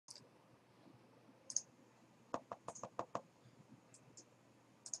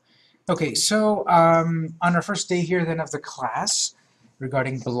Okay, so on our first day here then of the class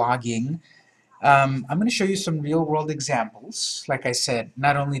regarding blogging, I'm going to show you some real-world examples. Like I said,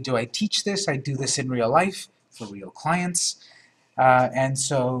 not only do I teach this, I do this in real life for real clients. And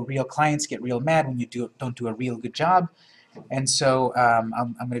so real clients get real mad when you don't do a real good job. And so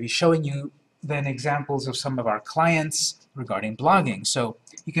I'm going to be showing you then examples of some of our clients regarding blogging. So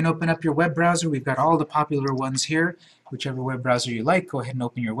you can open up your web browser. We've got all the popular ones here. Whichever web browser you like, go ahead and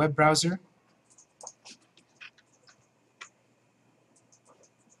open your web browser.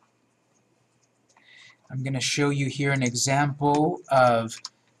 I'm going to show you here an example of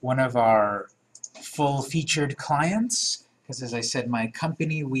one of our full-featured clients. Because as I said, my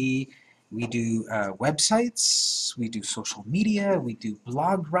company, we do websites, we do social media, we do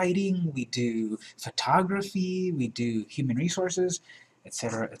blog writing, we do photography, we do human resources,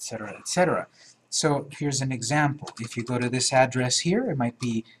 etc., etc., etc. So here's an example. If you go to this address here, it might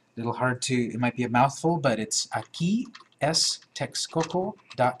be a little hard to, it might be a mouthful, but it's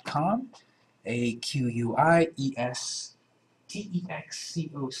aquiestexcoco.com,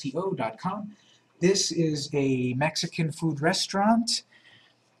 AQUIESTEXCOCO.com. This is a Mexican food restaurant.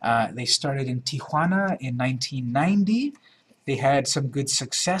 They started in Tijuana in 1990. They had some good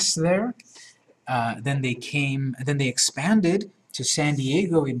success there. Then they expanded to San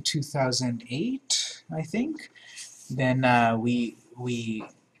Diego in 2008, I think. Then we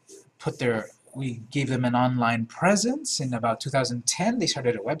gave them an online presence in about 2010. They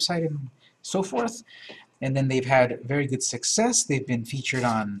started a website and so forth. And then they've had very good success. They've been featured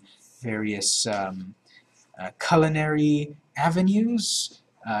on various culinary avenues,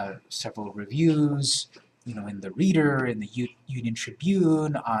 several reviews, in the Reader, in the Union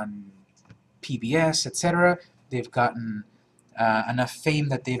Tribune, on PBS, etc. They've gotten enough fame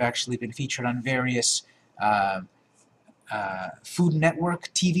that they've actually been featured on various Food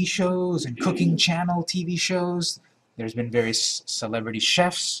Network TV shows and Cooking Channel TV shows. There's been various celebrity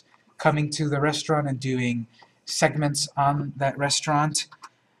chefs coming to the restaurant and doing segments on that restaurant.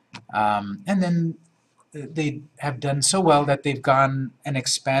 And then they have done so well that they've gone and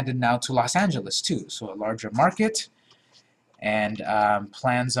expanded now to Los Angeles too, so a larger market. And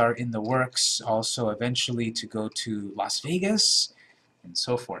plans are in the works also eventually to go to Las Vegas and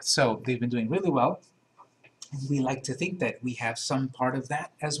so forth. So they've been doing really well. We like to think that we have some part of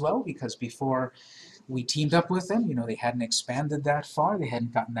that as well, because before we teamed up with them, they hadn't expanded that far, they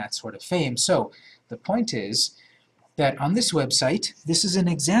hadn't gotten that sort of fame. So the point is that on this website, this is an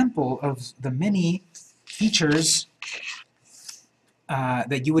example of the many features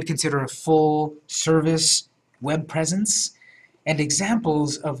that you would consider a full service web presence, and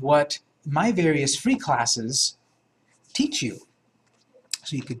examples of what my various free classes teach you.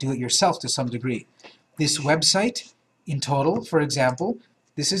 So you could do it yourself to some degree. This website, in total, for example,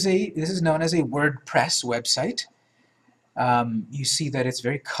 this is known as a WordPress website. You see that it's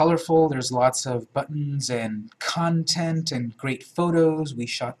very colorful. There's lots of buttons and content and great photos. We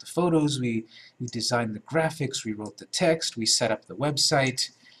shot the photos, we designed the graphics, we wrote the text, we set up the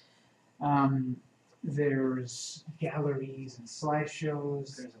website. There's galleries and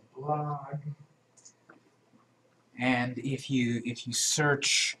slideshows, there's a blog. And if you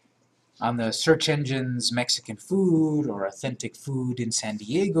search on the search engines Mexican food or authentic food in San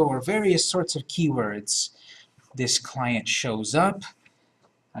Diego or various sorts of keywords, this client shows up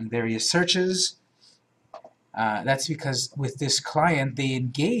on various searches. That's because with this client they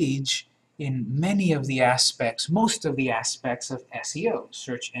engage in many of the aspects, most of the aspects of SEO,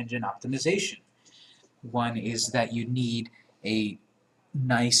 search engine optimization. One is that you need a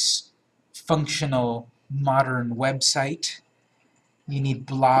nice, functional, modern website. You need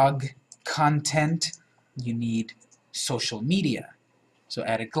blog content. You need social media. So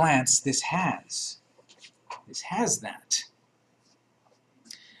at a glance, this has that.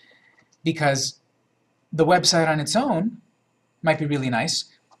 Because the website on its own might be really nice,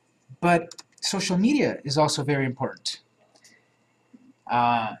 but social media is also very important.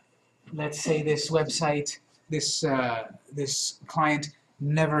 Let's say this website, this client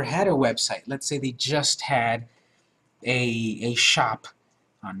never had a website. Let's say they just had a shop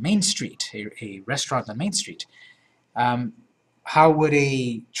on Main Street, a restaurant on Main Street. How would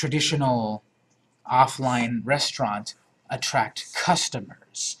a traditional offline restaurant attract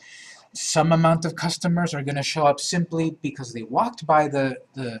customers? Some amount of customers are going to show up simply because they walked by the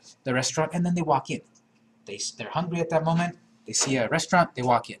restaurant and then they walk in. They're hungry at that moment, they see a restaurant, they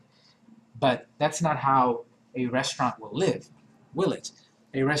walk in. But that's not how a restaurant will live, will it?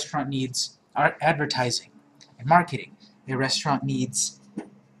 A restaurant needs advertising and marketing. A restaurant needs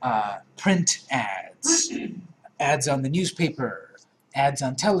print ads, ads on the newspaper, ads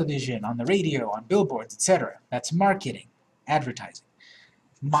on television, on the radio, on billboards, etc. That's marketing, advertising.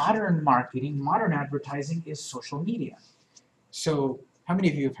 Modern marketing, modern advertising is social media. So how many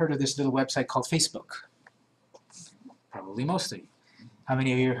of you have heard of this little website called Facebook? Probably most of you. How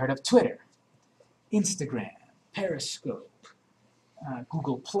many of you have heard of Twitter, Instagram, Periscope,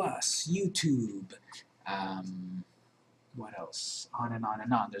 Google+, YouTube, what else? On and on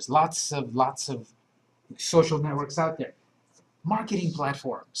and on. There's lots of social networks out there. Marketing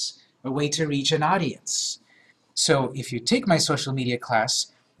platforms, a way to reach an audience. So if you take my social media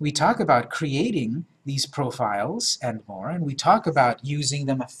class, we talk about creating these profiles and more, and we talk about using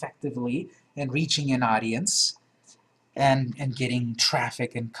them effectively and reaching an audience and getting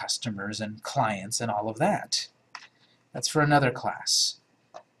traffic and customers and clients and all of that. That's for another class.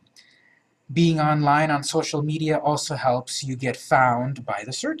 Being online on social media also helps you get found by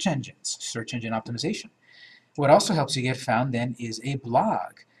the search engines, search engine optimization. What also helps you get found then is a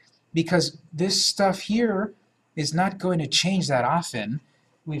blog, because this stuff here is not going to change that often.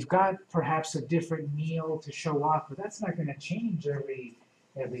 We've got perhaps a different meal to show off, but that's not going to change every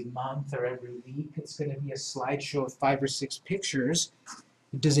month or every week. It's going to be a slideshow of 5 or 6 pictures.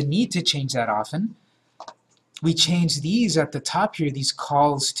 It doesn't need to change that often. We changed these at the top here, these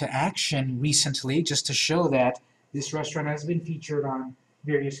calls to action recently, just to show that this restaurant has been featured on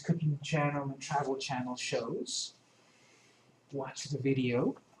various cooking channel and travel channel shows. Watch the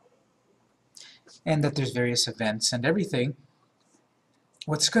video. And that there's various events and everything.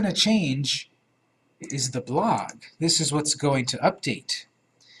 What's going to change is the blog. This is what's going to update.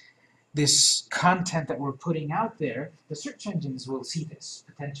 This content that we're putting out there, the search engines will see this,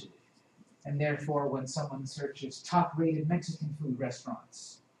 potentially. And therefore, when someone searches top-rated Mexican food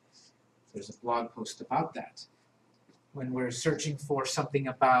restaurants, there's a blog post about that. When we're searching for something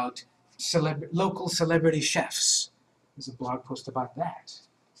about local celebrity chefs, there's a blog post about that.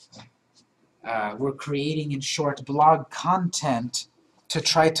 We're creating, in short, blog content to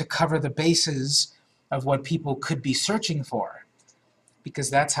try to cover the bases of what people could be searching for, because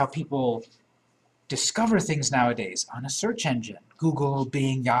that's how people discover things nowadays, on a search engine. Google,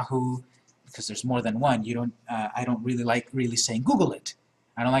 Bing, Yahoo, because there's more than one. You don't. I don't really like saying Google it.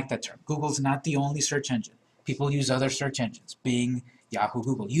 I don't like that term. Google's not the only search engine. People use other search engines, Bing, Yahoo,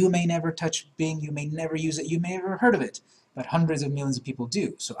 Google. You may never touch Bing, you may never use it, you may have never heard of it, but hundreds of millions of people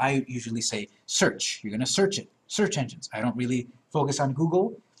do. So I usually say search. You're going to search it. Search engines. I don't really focus on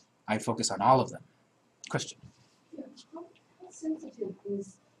Google. I focus on all of them. Question? Yeah. How sensitive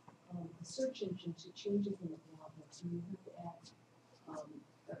is the search engine to changes in the blog? Do you have to add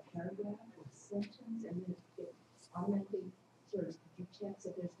a paragraph or a sentence, and then it automatically sort of detects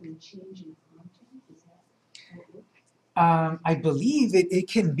that there's been a change in content? Is that how it works? I believe it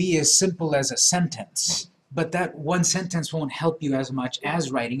can be as simple as a sentence, but that one sentence won't help you as much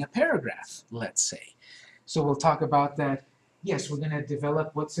as writing a paragraph, let's say. So we'll talk about that. Yes, we're going to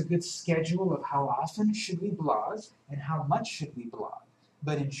develop what's a good schedule of how often should we blog and how much should we blog.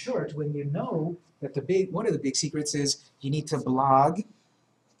 But in short, when you know that one of the big secrets is you need to blog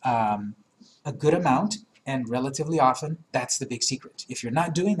a good amount and relatively often, that's the big secret. If you're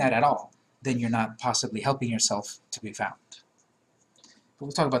not doing that at all, then you're not possibly helping yourself to be found. But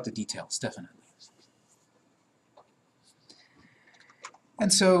we'll talk about the details, definitely.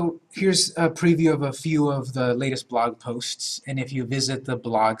 And so here's a preview of a few of the latest blog posts, and if you visit the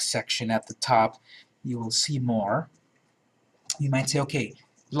blog section at the top, you will see more. You might say, okay,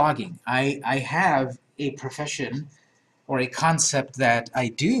 blogging. I have a profession or a concept that I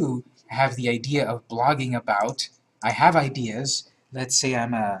do have the idea of blogging about. I have ideas. Let's say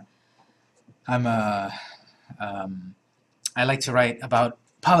I like to write about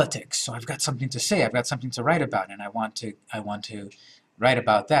politics, so I've got something to say, I've got something to write about, and I want to write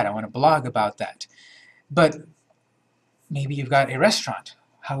about that, I want to blog about that. But maybe you've got a restaurant.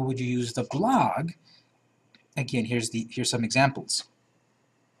 How would you use the blog? Again, here's some examples.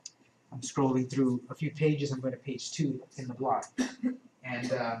 I'm scrolling through a few pages. I'm going to page 2 in the blog.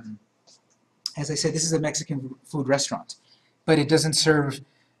 And as I said, this is a Mexican food restaurant, but it doesn't serve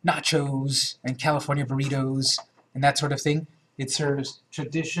nachos and California burritos and that sort of thing. It serves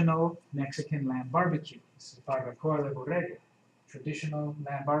traditional Mexican lamb barbecue. This is barbacoa de borrego, traditional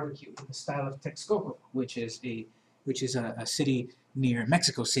lamb barbecue in the style of Texcoco, which is a city near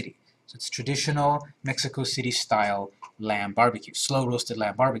Mexico City. So it's traditional Mexico City style lamb barbecue, slow roasted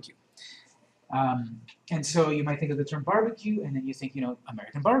lamb barbecue. And so you might think of the term barbecue, and then you think,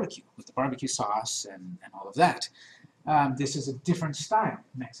 American barbecue with the barbecue sauce and all of that. This is a different style,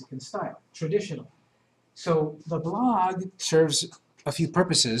 Mexican style, traditional. So the blog serves a few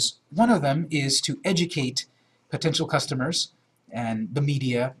purposes. One of them is to educate potential customers and the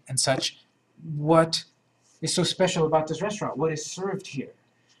media and such, what is so special about this restaurant? What is served here?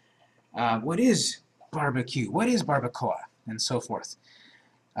 What is barbecue? What is barbacoa? And so forth.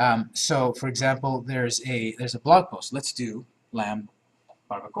 So, for example, there's a blog post. Let's do lamb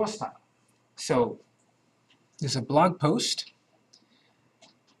barbacoa style. So, there's a blog post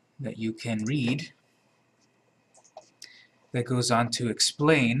that you can read that goes on to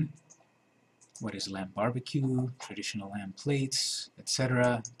explain what is lamb barbecue, traditional lamb plates,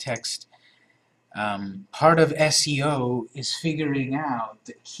 etc. Text. Part of SEO is figuring out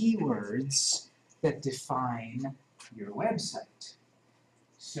the keywords that define your website.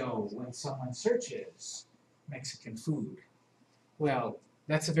 So when someone searches Mexican food, well,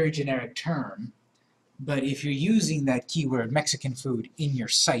 that's a very generic term, but if you're using that keyword Mexican food in your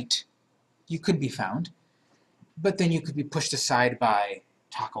site, you could be found, but then you could be pushed aside by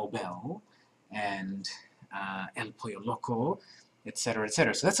Taco Bell and El Pollo Loco, etc.,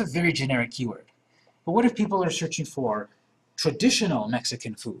 etc. So that's a very generic keyword. But what if people are searching for traditional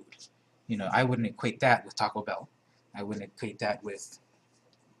Mexican food? You know, I wouldn't equate that with Taco Bell. I wouldn't equate that with,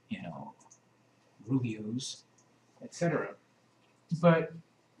 you know, Rubio's, etc. But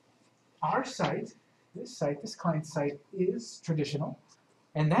our site, this client site, is traditional,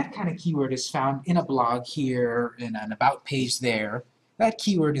 and that kind of keyword is found in a blog here, in an about page there. That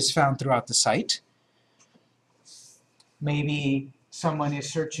keyword is found throughout the site. Maybe someone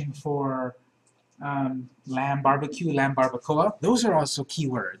is searching for lamb barbecue, lamb barbacoa. Those are also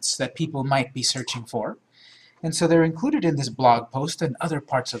keywords that people might be searching for. And so they're included in this blog post and other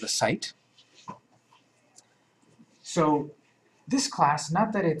parts of the site. So this class,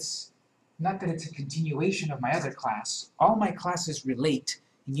 not that it's a continuation of my other class. All my classes relate,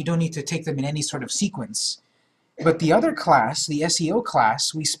 and you don't need to take them in any sort of sequence. But the other class, the SEO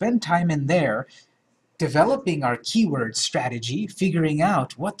class, we spend time in there developing our keyword strategy, figuring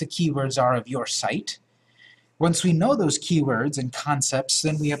out what the keywords are of your site. Once we know those keywords and concepts,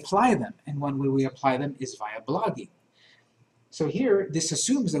 then we apply them. And one way we apply them is via blogging. So here, this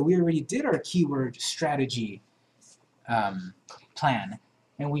assumes that we already did our keyword strategy plan,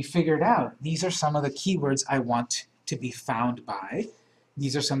 and we figured out these are some of the keywords I want to be found by.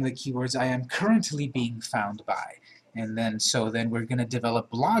 These are some of the keywords I am currently being found by. And then we're going to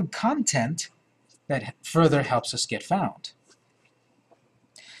develop blog content that further helps us get found.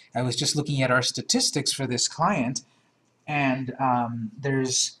 I was just looking at our statistics for this client, and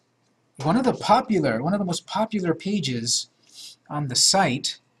there's one of the most popular pages on the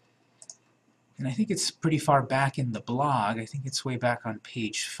site, and I think it's pretty far back in the blog. I think it's way back on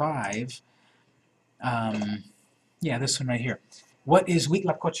page 5. Yeah, this one right here. What is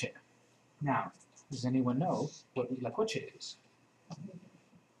huitlacoche? Now, does anyone know what huitlacoche is?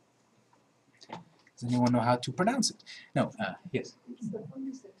 Does anyone know how to pronounce it? No, yes? It's the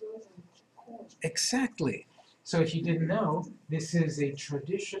fungus that grows on corn. Exactly. So if you didn't know, this is a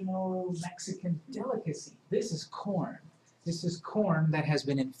traditional Mexican delicacy. This is corn. This is corn that has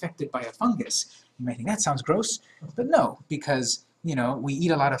been infected by a fungus. You may think that sounds gross, but no, because, you know, we eat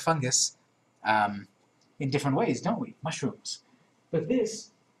a lot of fungus in different ways, don't we? Mushrooms. But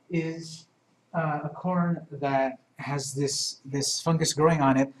this is a corn that has this fungus growing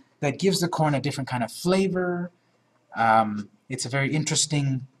on it that gives the corn a different kind of flavor. It's a very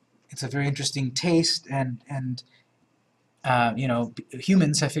interesting taste, and you know,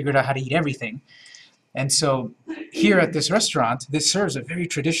 humans have figured out how to eat everything. And so here at this restaurant, this serves a very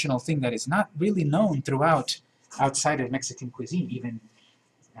traditional thing that is not really known outside of Mexican cuisine, even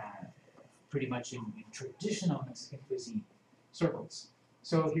pretty much in traditional Mexican cuisine circles.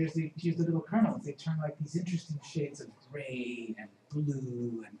 So here's the little kernels. They turn like these interesting shades of gray and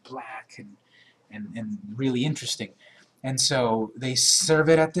blue and black and really interesting. And so they serve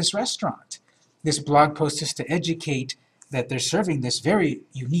it at this restaurant. This blog post is to educate that they're serving this very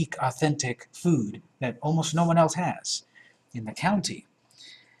unique, authentic food that almost no one else has in the county.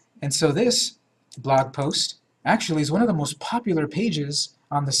 And so this blog post actually is one of the most popular pages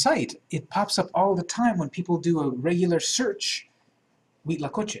on the site. It pops up all the time when people do a regular search.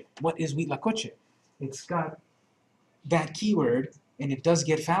 Huitlacoche. What is huitlacoche? It's got that keyword, and it does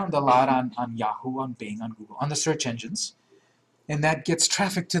get found a lot on Yahoo, on Bing, on Google, on the search engines. And that gets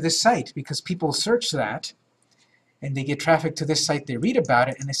traffic to this site because people search that, and they get traffic to this site, they read about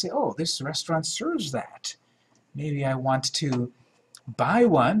it, and they say, oh, this restaurant serves that. Maybe I want to buy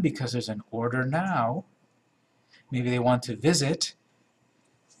one because there's an order now. Maybe they want to visit.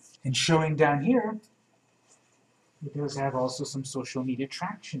 And showing down here, it does have also some social media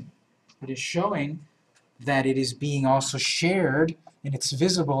traction. It is showing that it is being also shared and it's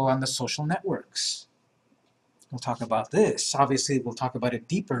visible on the social networks. we'll talk about this. Obviously, we'll talk about it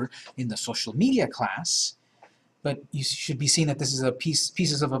deeper in the social media class, but you should be seeing that this is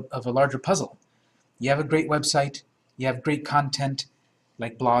pieces of a larger puzzle. You have a great website, you have great content,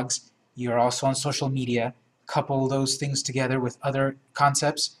 like blogs, you're also on social media, couple those things together with other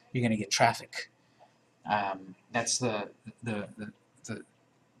concepts, you're going to get traffic. That's the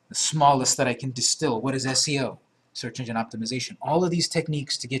smallest that I can distill. What is SEO? Search engine optimization. All of these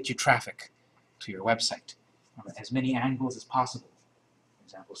techniques to get you traffic to your website. As many angles as possible. For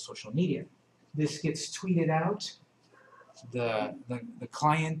example, social media. This gets tweeted out. The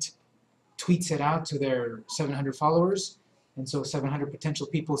client tweets it out to their 700 followers, and so 700 potential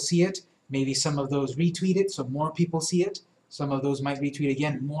people see it. Maybe some of those retweet it, so more people see it. Some of those might retweet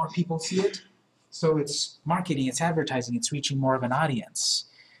again, more people see it. So it's marketing, it's advertising, it's reaching more of an audience.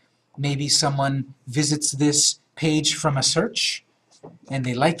 Maybe someone visits this page from a search, and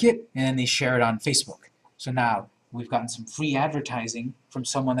they like it, and then they share it on Facebook. So now we've gotten some free advertising from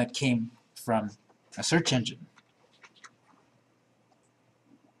someone that came from a search engine.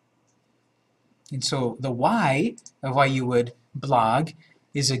 And so the why of why you would blog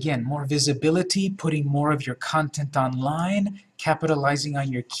is, again, more visibility, putting more of your content online, capitalizing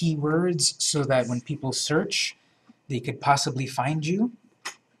on your keywords so that when people search, they could possibly find you.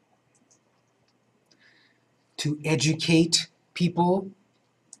 To educate people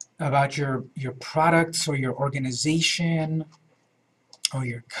about your products or your organization or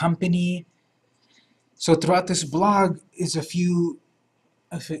your company. So throughout this blog is a few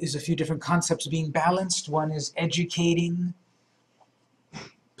different concepts being balanced. One is educating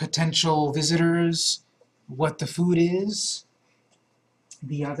potential visitors what the food is.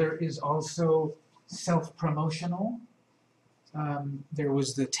 The other is also self-promotional. There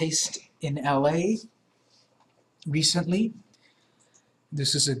was the Taste in LA recently.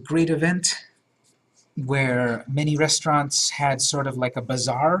 This is a great event where many restaurants had sort of like a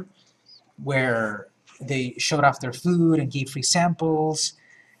bazaar where they showed off their food and gave free samples,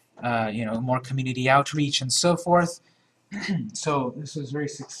 more community outreach and so forth. So this was very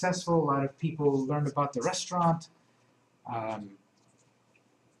successful. A lot of people learned about the restaurant,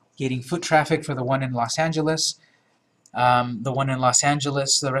 getting foot traffic for the one in Los Angeles. The one in Los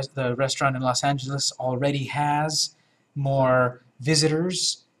Angeles, the restaurant in Los Angeles already has more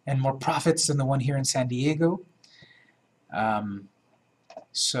visitors and more profits than the one here in San Diego.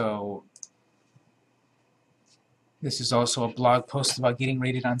 So this is also a blog post about getting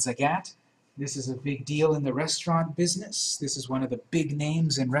rated on Zagat. This is a big deal in the restaurant business. This is one of the big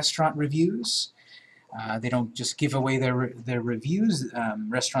names in restaurant reviews. They don't just give away their reviews.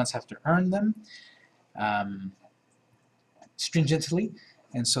 Restaurants have to earn them stringently,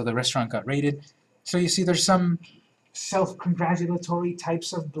 and so the restaurant got rated. So you see there's some self-congratulatory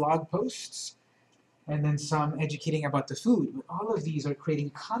types of blog posts, and then some educating about the food. But all of these are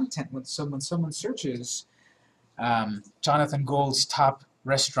creating content when someone searches Jonathan Gold's top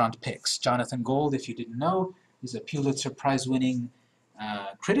restaurant picks. Jonathan Gold, if you didn't know, is a Pulitzer Prize-winning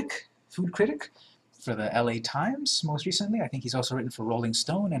food critic for the LA Times most recently. I think he's also written for Rolling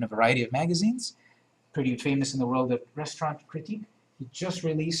Stone and a variety of magazines. Pretty famous in the world of restaurant critique. He just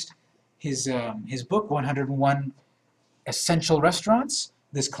released his book, 101 Essential Restaurants.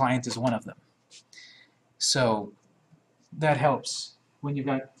 This client is one of them. So that helps when you've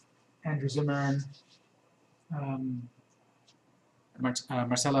got Andrew Zimmern,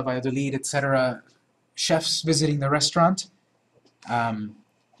 Marcela Valladolid, etc., chefs visiting the restaurant.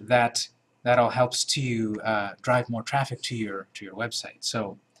 That all helps to drive more traffic to your website.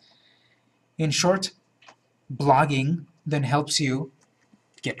 So, in short, blogging then helps you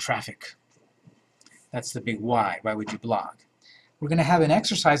get traffic. That's the big why. Why would you blog? We're going to have an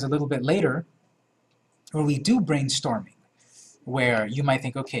exercise a little bit later where we do brainstorming, where you might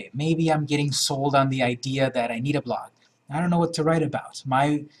think, okay, maybe I'm getting sold on the idea that I need a blog. I don't know what to write about.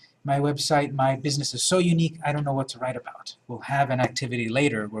 My website, my business is so unique, I don't know what to write about. We'll have an activity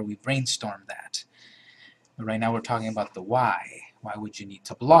later where we brainstorm that. But right now we're talking about the why. Why would you need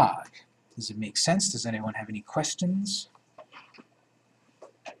to blog? Does it make sense? Does anyone have any questions?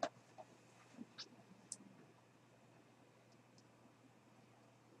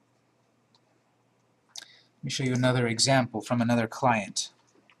 Let me show you another example from another client.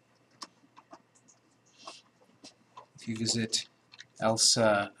 If you visit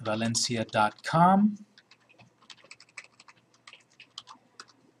elsavalencia.com,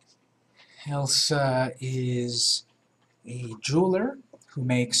 Elsa is a jeweler who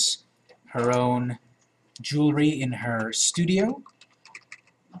makes her own jewelry in her studio,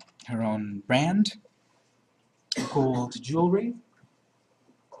 her own brand, gold jewelry,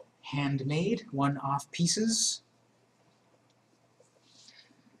 handmade, one-off pieces.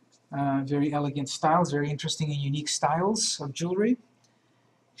 Very elegant styles, very interesting and unique styles of jewelry.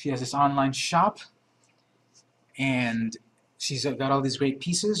 She has this online shop, and she's got all these great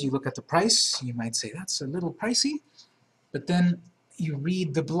pieces. You look at the price, you might say that's a little pricey, but then you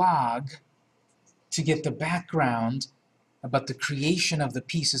read the blog to get the background about the creation of the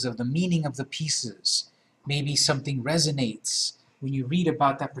pieces, of the meaning of the pieces. Maybe something resonates when you read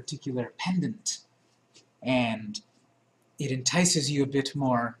about that particular pendant, and it entices you a bit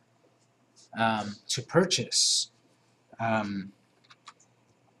more to purchase,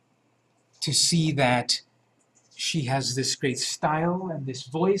 to see that she has this great style and this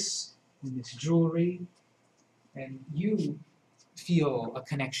voice and this jewelry, and you feel a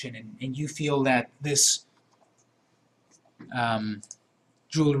connection, and you feel that this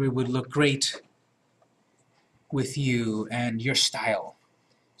jewelry would look great with you and your style.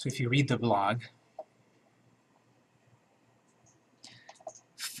 So if you read the blog,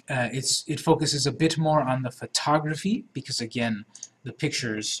 it focuses a bit more on the photography, because again, the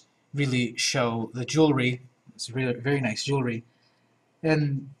pictures really show the jewelry. It's really very nice jewelry,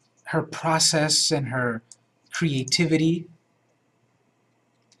 and her process and her creativity,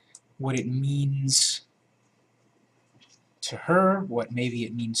 what it means to her, what maybe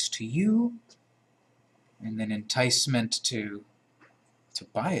it means to you, and then enticement to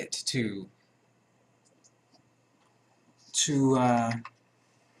buy it, to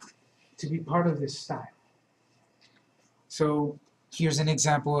be part of this style. So here's an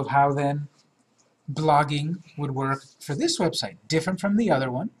example of how then blogging would work for this website, different from the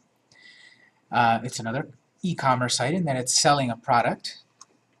other one. It's another e-commerce site in that it's selling a product,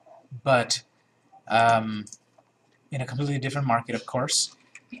 but in a completely different market, of course.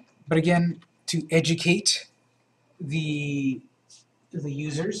 But again, to educate the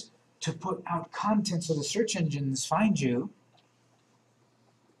users, to put out content so the search engines find you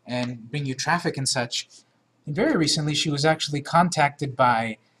and bring you traffic and such. And very recently, she was actually contacted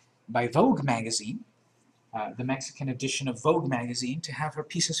by Vogue magazine, the Mexican edition of Vogue magazine, to have her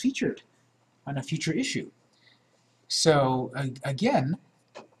pieces featured on a future issue. So again,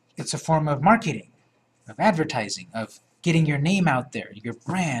 it's a form of marketing, of advertising, of getting your name out there, your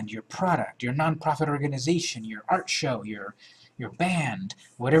brand, your product, your nonprofit organization, your art show, your band,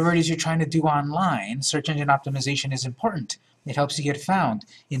 whatever it is you're trying to do online. Search engine optimization is important. It helps you get found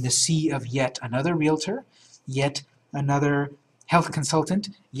in the sea of yet another realtor, yet another health consultant,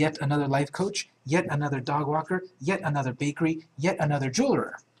 yet another life coach, yet another dog walker, yet another bakery, yet another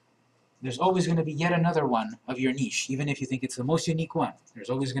jeweler. There's always going to be yet another one of your niche, even if you think it's the most unique one. There's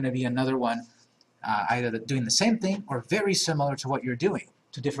always going to be another one, either doing the same thing or very similar to what you're doing.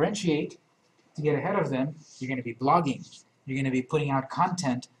 To differentiate, to get ahead of them, you're going to be blogging. You're going to be putting out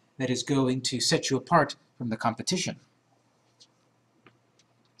content that is going to set you apart from the competition.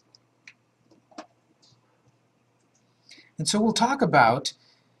 And so we'll talk about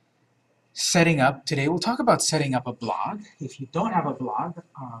setting up, today we'll talk about setting up a blog. If you don't have a blog,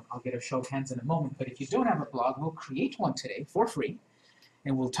 I'll get a show of hands in a moment, but if you don't have a blog, we'll create one today for free,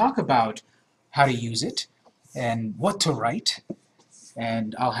 and we'll talk about how to use it and what to write,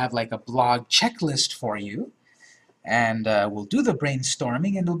 and I'll have like a blog checklist for you, and we'll do the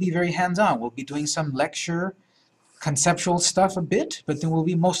brainstorming, and it'll be very hands-on. We'll be doing some lecture, conceptual stuff a bit, but then we'll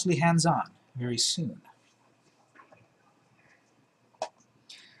be mostly hands-on very soon.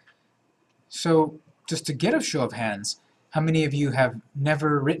 So, just to get a show of hands, how many of you have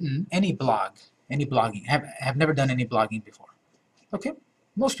never written any blog, any blogging, have never done any blogging before? Okay,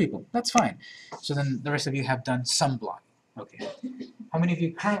 most people, that's fine. So then the rest of you have done some blogging. Okay. How many of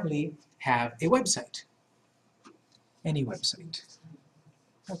you currently have a website? Any website?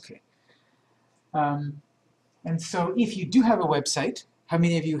 Okay. And so if you do have a website, how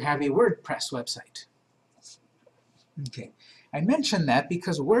many of you have a WordPress website? Okay. I mention that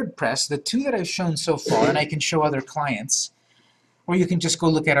because WordPress, the two that I've shown so far, and I can show other clients, or you can just go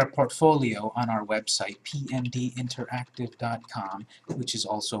look at our portfolio on our website, pmdinteractive.com, which is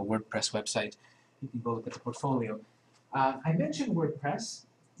also a WordPress website. You can go look at the portfolio. I mentioned WordPress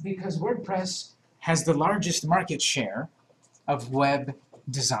because WordPress has the largest market share of web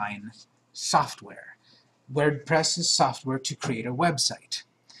design software. WordPress is software to create a website.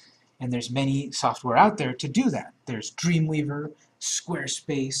 And there's many software out there to do that. There's Dreamweaver,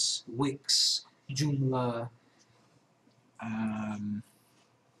 Squarespace, Wix, Joomla,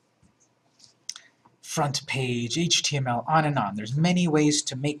 front page, HTML, on and on. There's many ways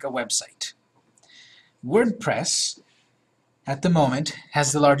to make a website. WordPress, at the moment,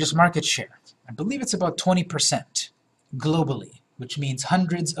 has the largest market share. I believe it's about 20% globally. which means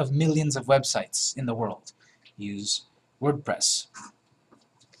hundreds of millions of websites in the world use WordPress.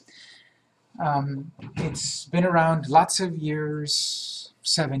 It's been around lots of years,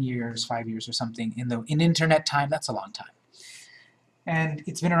 7 years, 5 years or something. In internet time, that's a long time. And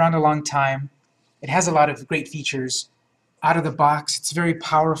it's been around a long time. It has a lot of great features. Out of the box, it's very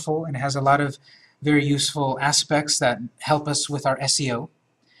powerful and has a lot of very useful aspects that help us with our SEO.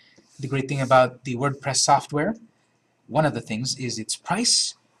 The great thing about the WordPress software, one of the things, is its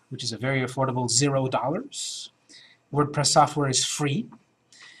price, which is a very affordable $0. WordPress software is free.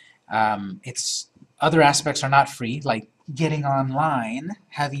 Its other aspects are not free, like getting online,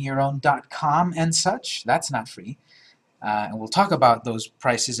 having your own .com and such. That's not free. And we'll talk about those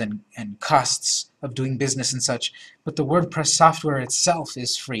prices and costs of doing business and such. But the WordPress software itself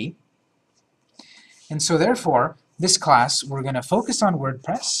is free. And so therefore, this class, we're going to focus on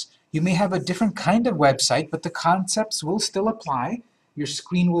WordPress. You may have a different kind of website, but the concepts will still apply. Your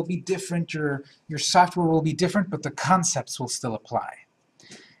screen will be different, your software will be different, but the concepts will still apply.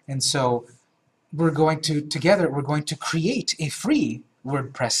 And so we're going to, together, we're going to create a free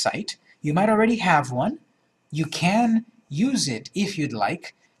WordPress site. You might already have one. You can use it if you'd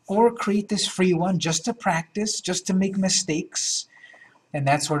like, or create this free one just to practice, just to make mistakes, and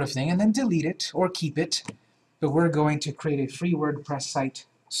that sort of thing, and then delete it or keep it. But we're going to create a free WordPress site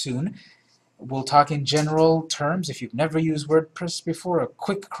soon. We'll talk in general terms. If you've never used WordPress before, a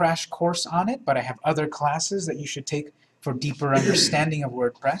quick crash course on it, but I have other classes that you should take for deeper understanding of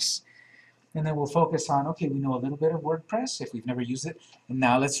WordPress. And then we'll focus on, okay, we know a little bit of WordPress if we've never used it, and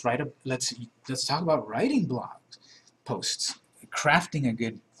now let's talk about writing blog posts, crafting a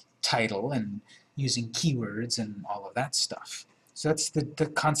good title and using keywords and all of that stuff. So that's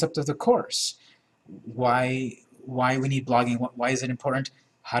the concept of the course. Why we need blogging, why is it important,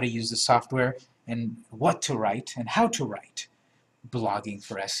 how to use the software, and what to write and how to write blogging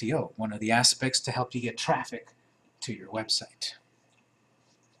for SEO, one of the aspects to help you get traffic to your website.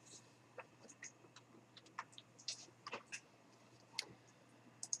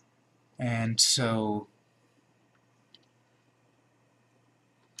 And so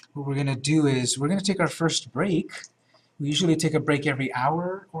what we're going to do is we're going to take our first break. We usually take a break every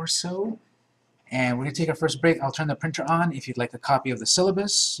hour or so. And we're going to take our first break. I'll turn the printer on. If you'd like a copy of the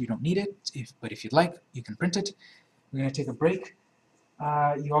syllabus, you don't need it. But if you'd like, you can print it. We're going to take a break.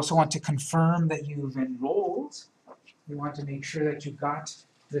 You also want to confirm that you've enrolled. You want to make sure that you got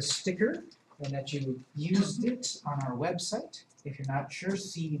the sticker and that you used it on our website. If you're not sure,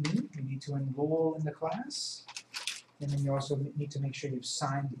 see me. You need to enroll in the class. And then you also need to make sure you've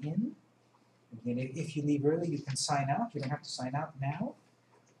signed in. And if you leave early, you can sign out. You don't have to sign out now.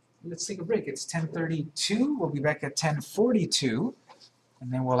 Let's take a break. It's 10:32. We'll be back at 10:42.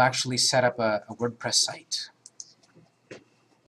 And then we'll actually set up a WordPress site.